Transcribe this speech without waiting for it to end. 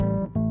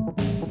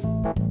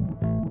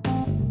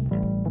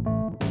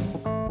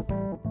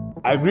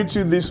I greet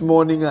you this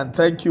morning and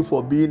thank you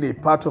for being a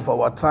part of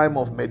our time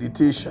of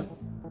meditation.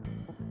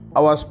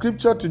 Our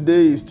scripture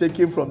today is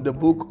taken from the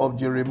book of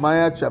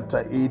Jeremiah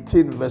chapter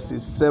 18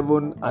 verses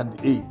 7 and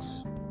 8.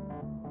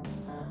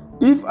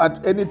 If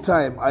at any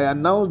time I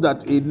announce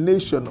that a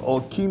nation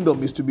or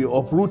kingdom is to be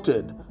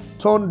uprooted,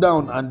 torn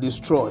down and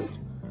destroyed,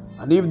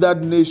 and if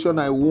that nation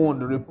I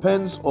warned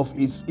repents of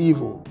its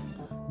evil,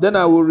 then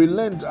I will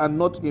relent and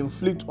not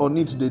inflict on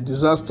it the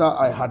disaster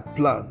I had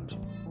planned.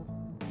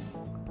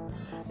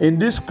 In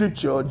this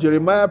scripture,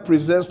 Jeremiah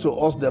presents to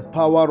us the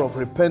power of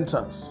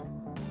repentance.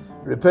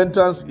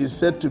 Repentance is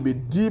said to be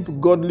deep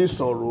godly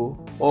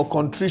sorrow or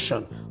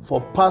contrition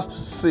for past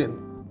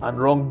sin and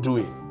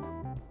wrongdoing.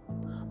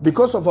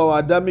 Because of our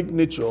Adamic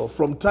nature,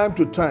 from time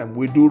to time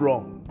we do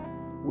wrong.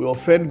 We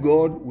offend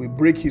God, we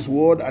break His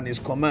word and His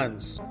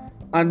commands,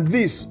 and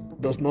this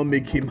does not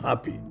make Him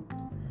happy.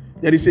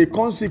 There is a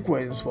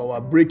consequence for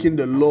our breaking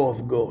the law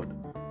of God.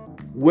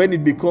 When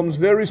it becomes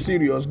very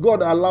serious,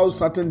 God allows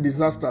certain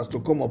disasters to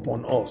come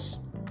upon us.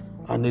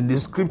 And in the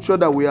scripture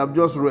that we have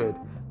just read,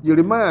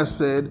 Jeremiah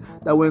said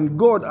that when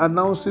God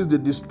announces the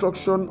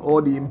destruction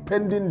or the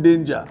impending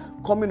danger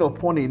coming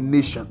upon a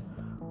nation,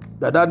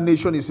 that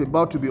nation is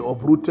about to be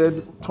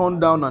uprooted, torn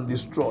down and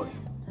destroyed.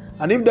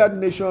 And if that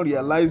nation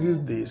realizes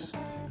this,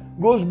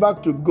 goes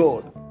back to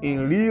God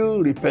in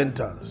real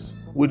repentance,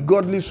 with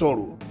godly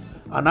sorrow,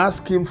 and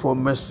ask Him for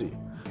mercy,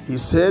 He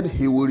said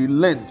He will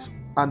relent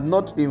and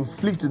not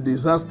inflict the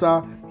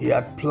disaster He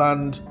had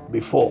planned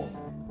before.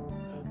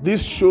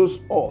 This shows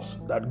us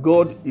that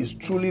God is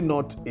truly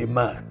not a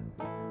man.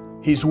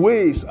 His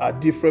ways are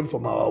different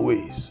from our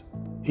ways.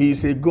 He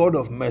is a God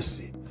of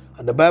mercy,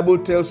 and the Bible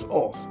tells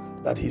us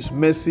that His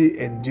mercy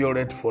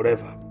endureth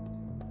forever.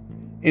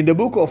 In the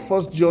book of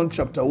 1 John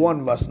chapter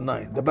 1 verse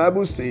 9, the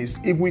Bible says,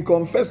 if we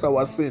confess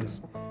our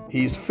sins,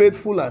 He is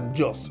faithful and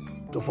just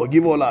to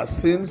forgive all our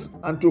sins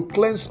and to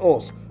cleanse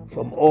us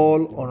from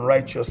all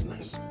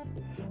unrighteousness.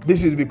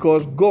 This is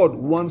because God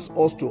wants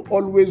us to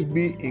always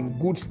be in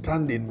good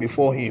standing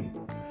before Him.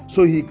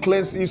 So He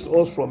cleanses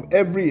us from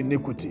every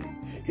iniquity.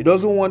 He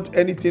doesn't want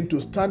anything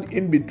to stand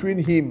in between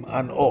Him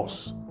and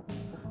us.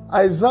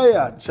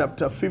 Isaiah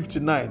chapter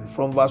 59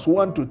 from verse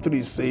 1 to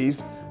 3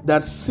 says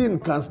that sin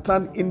can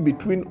stand in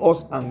between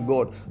us and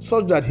God,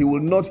 such that He will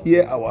not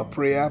hear our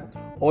prayer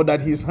or that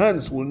His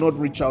hands will not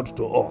reach out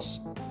to us.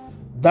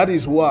 That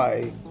is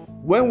why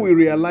when we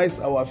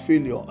realize our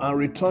failure and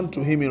return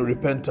to Him in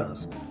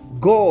repentance,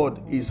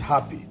 God is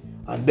happy,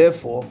 and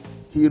therefore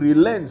He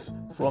relents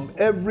from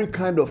every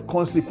kind of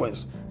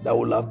consequence that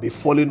will have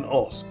befallen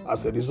us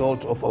as a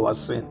result of our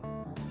sin.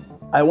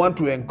 I want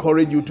to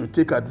encourage you to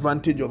take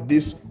advantage of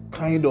this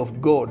kind of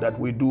God that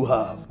we do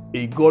have,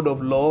 a God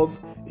of love,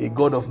 a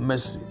God of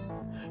mercy.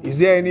 Is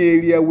there any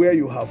area where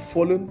you have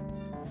fallen?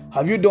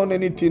 Have you done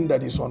anything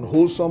that is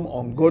unwholesome,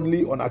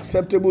 ungodly,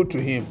 unacceptable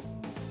to Him,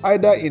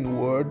 either in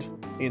word,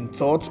 in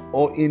thought,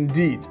 or in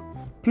deed?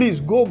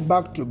 Please go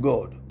back to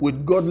God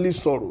with godly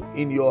sorrow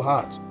in your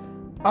heart.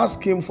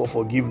 Ask Him for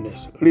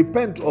forgiveness.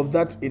 Repent of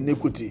that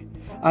iniquity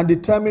and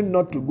determine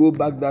not to go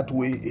back that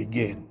way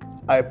again.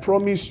 I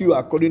promise you,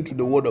 according to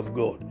the word of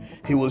God,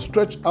 He will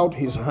stretch out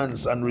His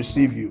hands and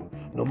receive you,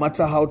 no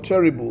matter how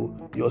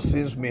terrible your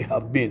sins may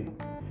have been.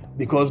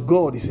 Because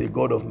God is a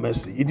God of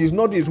mercy. It is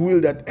not His will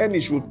that any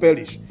should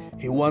perish.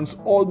 He wants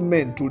all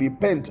men to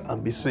repent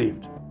and be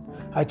saved.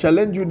 I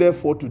challenge you,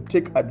 therefore, to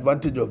take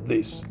advantage of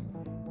this.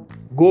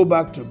 Go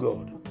back to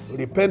God,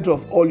 repent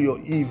of all your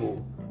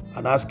evil,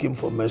 and ask Him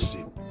for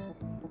mercy.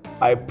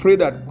 I pray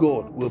that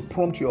God will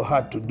prompt your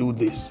heart to do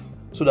this,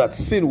 so that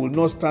sin will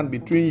not stand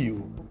between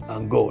you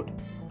and God.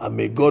 And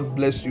may God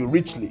bless you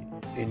richly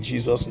in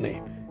Jesus'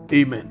 name.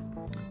 Amen.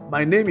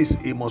 My name is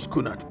Amos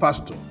Kunat,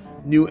 pastor,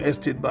 New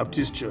Estate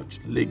Baptist Church,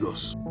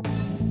 Lagos.